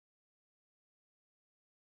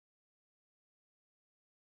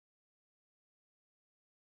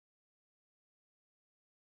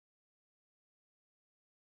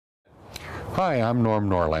Hi, I'm Norm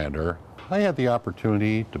Norlander. I had the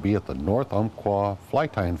opportunity to be at the Umpqua Fly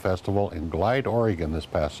Tying Festival in Glide, Oregon this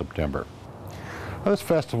past September. This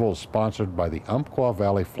festival is sponsored by the Umpqua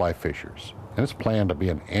Valley Fly Fishers, and it's planned to be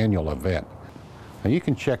an annual event. Now you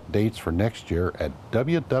can check dates for next year at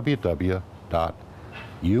www.uvff.org.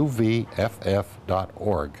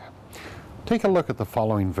 Take a look at the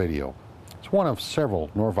following video. It's one of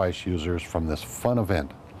several Nor-Vise users from this fun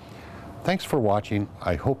event. Thanks for watching.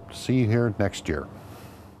 I hope to see you here next year.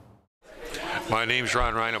 My name's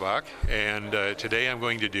Ron Reinebach, and today I'm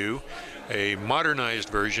going to do a modernized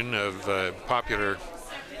version of a popular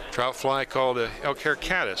trout fly called elk hair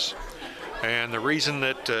caddis. And the reason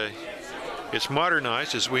that it's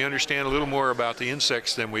modernized is we understand a little more about the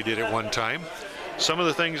insects than we did at one time. Some of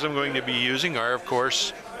the things I'm going to be using are, of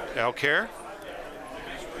course, elk hair,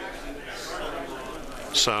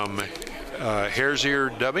 some hare's ear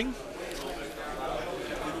dubbing,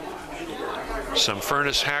 some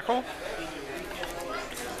furnace hackle,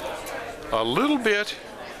 a little bit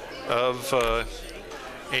of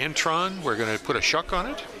antron. We're going to put a shuck on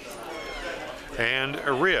it, and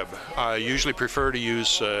a rib. I usually prefer to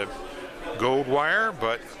use gold wire,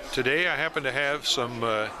 but today I happen to have some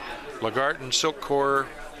Lagarton silk core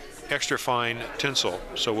extra fine tinsel,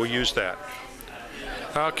 so we'll use that.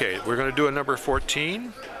 Okay, we're going to do a number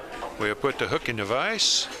 14. We'll put the hook in the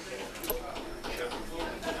vise,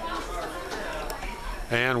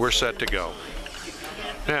 and we're set to go.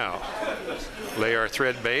 Now, lay our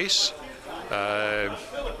thread base,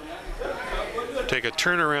 take a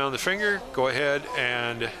turn around the finger, go ahead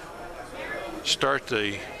and start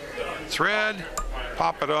the thread,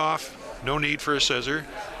 pop it off, no need for a scissor,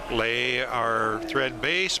 lay our thread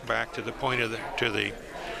base back to the point of the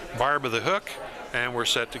barb of the hook, and we're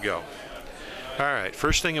set to go. Alright,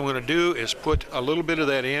 first thing I'm going to do is put a little bit of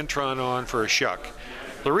that antron on for a shuck.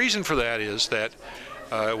 The reason for that is that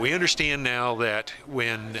we understand now that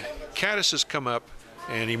when caddises come up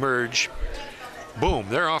and emerge, boom,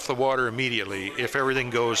 they're off the water immediately if everything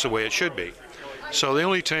goes the way it should be. So the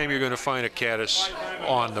only time you're going to find a caddis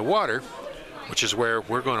on the water, which is where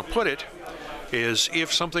we're going to put it, is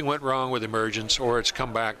if something went wrong with emergence or it's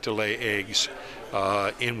come back to lay eggs,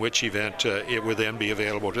 in which event it would then be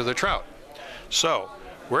available to the trout. So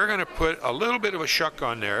we're going to put a little bit of a shuck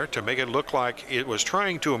on there to make it look like it was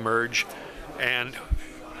trying to emerge and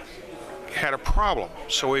had a problem.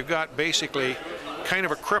 So we've got basically kind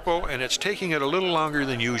of a cripple, and it's taking it a little longer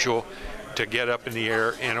than usual to get up in the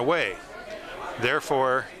air and away.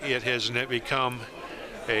 Therefore, it has become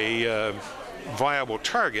a viable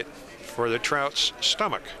target for the trout's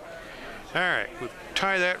stomach. All right, we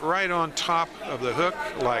tie that right on top of the hook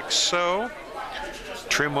like so.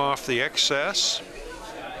 Trim off the excess.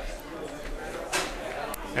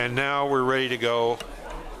 And now we're ready to go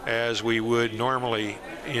as we would normally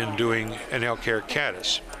in doing an elk hair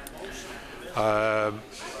caddis. The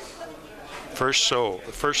first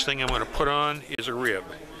thing I'm going to put on is a rib.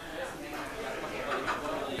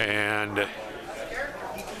 And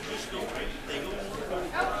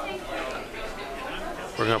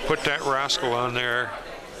we're going to put that rascal on there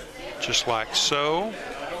just like so.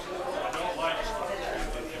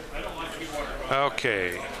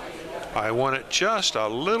 Okay, I want it just a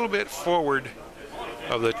little bit forward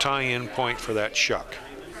of the tie-in point for that shuck.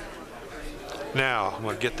 Now, I'm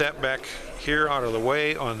going to get that back here out of the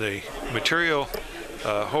way on the material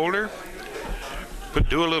holder.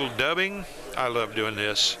 Do a little dubbing. I love doing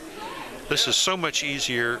this. This is so much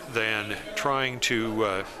easier than trying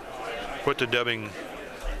to put the dubbing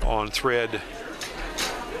on thread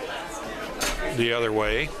the other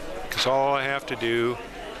way, because all I have to do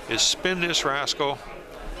is spin this rascal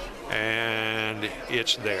and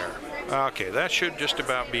it's there. Okay, that should just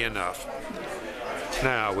about be enough.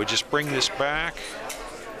 Now we just bring this back,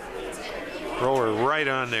 roll her right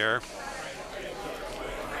on there,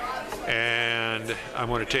 and I'm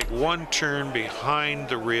going to take one turn behind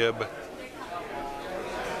the rib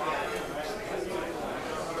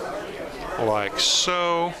like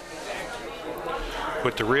so.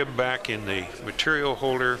 Put the rib back in the material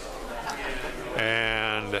holder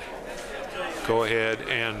and go ahead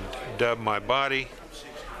and dub my body.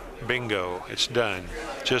 Bingo, it's done.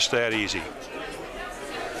 Just that easy.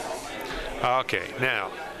 Okay, now,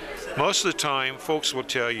 most of the time, folks will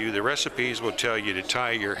tell you, the recipes will tell you to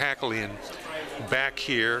tie your hackle in back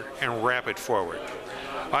here and wrap it forward.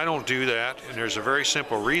 I don't do that, and there's a very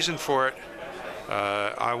simple reason for it.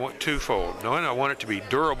 I want twofold. One, I want it to be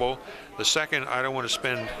durable. The second, I don't want to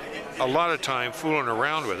spend a lot of time fooling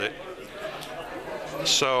around with it.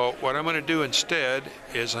 So what I'm going to do instead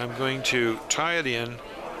is I'm going to tie it in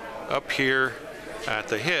up here at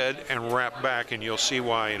the head and wrap back, and you'll see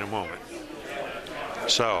why in a moment.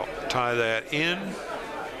 So tie that in,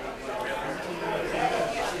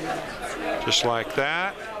 just like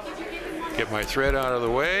that. Get my thread out of the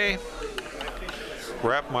way,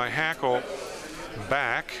 wrap my hackle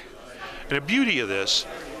back. And the beauty of this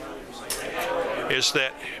is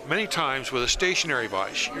that many times with a stationary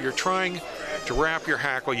vise, you're trying to wrap your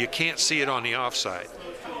hackle, you can't see it on the offside.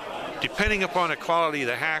 Depending upon the quality of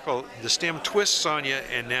the hackle, the stem twists on you,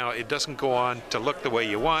 and now it doesn't go on to look the way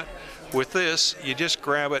you want. With this, you just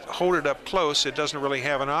grab it, hold it up close. It doesn't really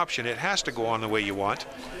have an option. It has to go on the way you want.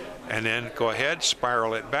 And then go ahead,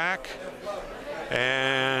 spiral it back.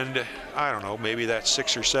 And I don't know, maybe that's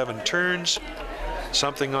 6 or 7 turns,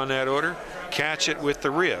 something on that order. Catch it with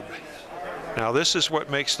the rib. Now this is what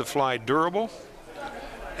makes the fly durable.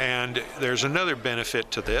 And there's another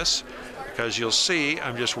benefit to this, because you'll see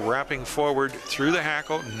I'm just wrapping forward through the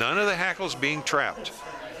hackle. None of the hackle's being trapped.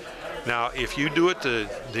 Now, if you do it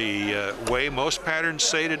the way most patterns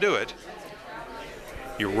say to do it,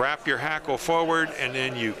 you wrap your hackle forward and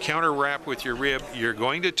then you counter wrap with your rib. You're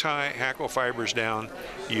going to tie hackle fibers down.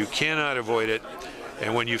 You cannot avoid it.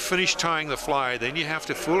 And when you finish tying the fly, then you have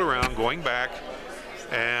to fool around going back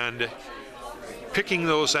and picking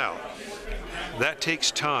those out. That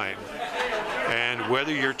takes time. And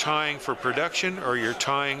whether you're tying for production or you're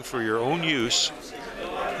tying for your own use,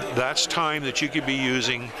 that's time that you could be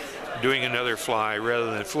using doing another fly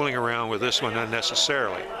rather than fooling around with this one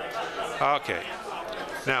unnecessarily. Okay,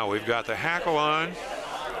 now we've got the hackle on,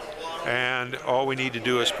 and all we need to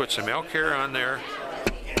do is put some elk hair on there,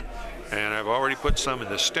 and I've already put some in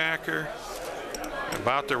the stacker,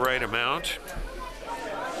 about the right amount.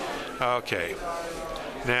 Okay,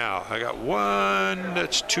 now I got one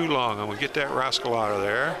that's too long. I'm gonna get that rascal out of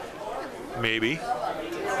there, maybe.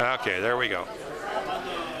 Okay, there we go.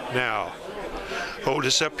 Now, hold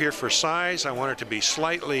this up here for size. I want it to be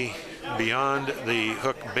slightly beyond the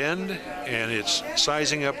hook bend, and it's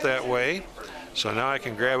sizing up that way. So now I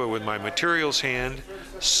can grab it with my materials hand,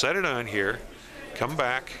 set it on here, come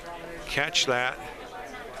back, catch that,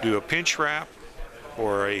 do a pinch wrap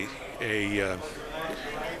or a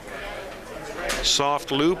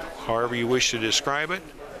soft loop, however you wish to describe it.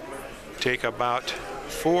 Take about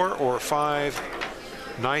 4 or 5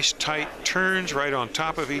 nice tight turns right on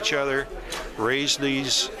top of each other. Raise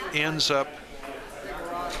these ends up.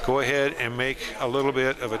 Go ahead and make a little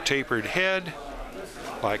bit of a tapered head,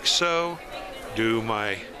 like so. Do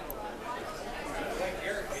my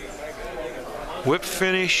whip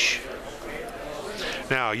finish.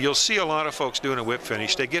 Now, you'll see a lot of folks doing a whip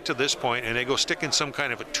finish. They get to this point and they go sticking some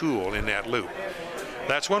kind of a tool in that loop.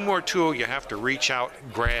 That's one more tool you have to reach out,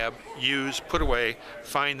 grab, use, put away,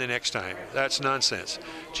 find the next time. That's nonsense.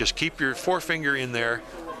 Just keep your forefinger in there,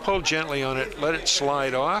 pull gently on it, let it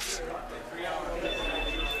slide off.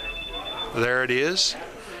 There it is.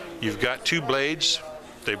 You've got 2 blades.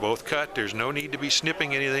 They both cut. There's no need to be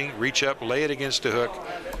snipping anything. Reach up, lay it against a hook,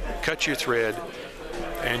 cut your thread,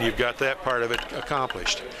 and you've got that part of it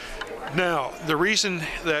accomplished. Now, the reason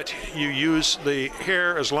that you use the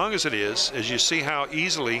hair as long as it is you see how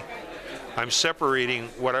easily I'm separating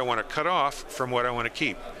what I want to cut off from what I want to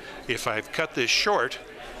keep. If I've cut this short,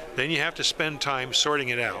 then you have to spend time sorting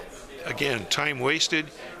it out. Again, time wasted.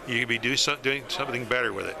 You could be doing something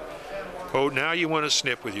better with it. Oh, now you want to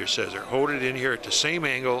snip with your scissor. Hold it in here at the same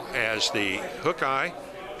angle as the hook eye.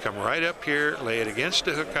 Come right up here, lay it against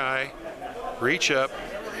the hook eye, reach up,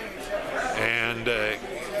 and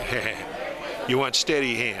you want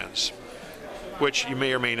steady hands, which you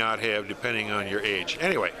may or may not have depending on your age.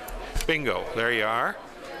 Anyway, bingo, there you are.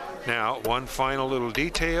 Now, one final little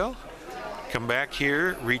detail. Come back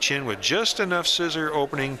here, reach in with just enough scissor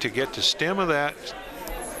opening to get the stem of that,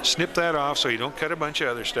 snip that off so you don't cut a bunch of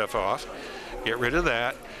other stuff off. Get rid of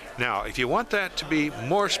that. Now, if you want that to be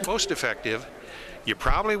most effective, you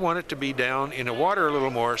probably want it to be down in the water a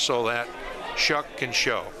little more so that shuck can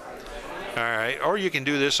show. All right, or you can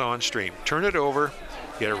do this on stream. Turn it over,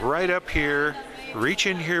 get it right up here, reach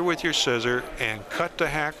in here with your scissor and cut the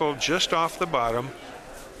hackle just off the bottom,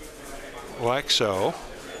 like so.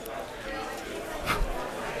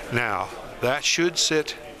 Now, that should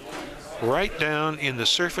sit right down in the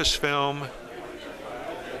surface film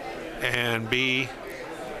and be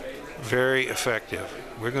very effective.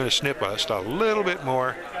 We're going to snip just a little bit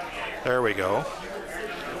more. There we go.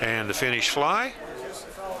 And the finished fly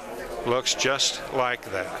looks just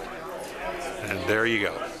like that. And there you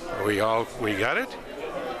go. We got it?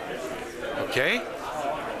 Okay.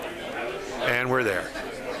 And we're there.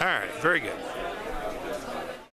 All right, very good.